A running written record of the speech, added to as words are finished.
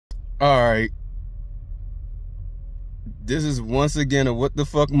All right. This is once again a what the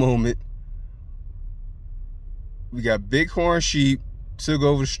fuck moment. We got Bighorn sheep took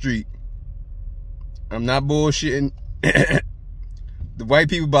over the street. I'm not bullshitting. The white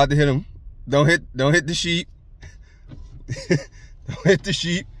people about to hit them. Don't hit the sheep. Don't hit the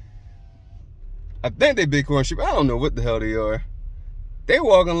sheep. I think they Bighorn sheep. I don't know what the hell they are. They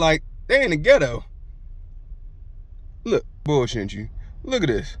walking like they in the ghetto. Look, bullshitting you. Look at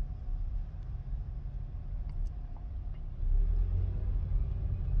this.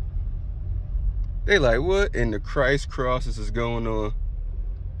 They like, what in the Christ crosses is going on?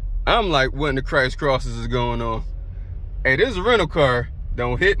 I'm like, what in the Christ crosses is going on? Hey, this is a rental car.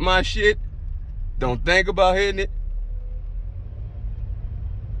 Don't hit my shit. Don't think about hitting it.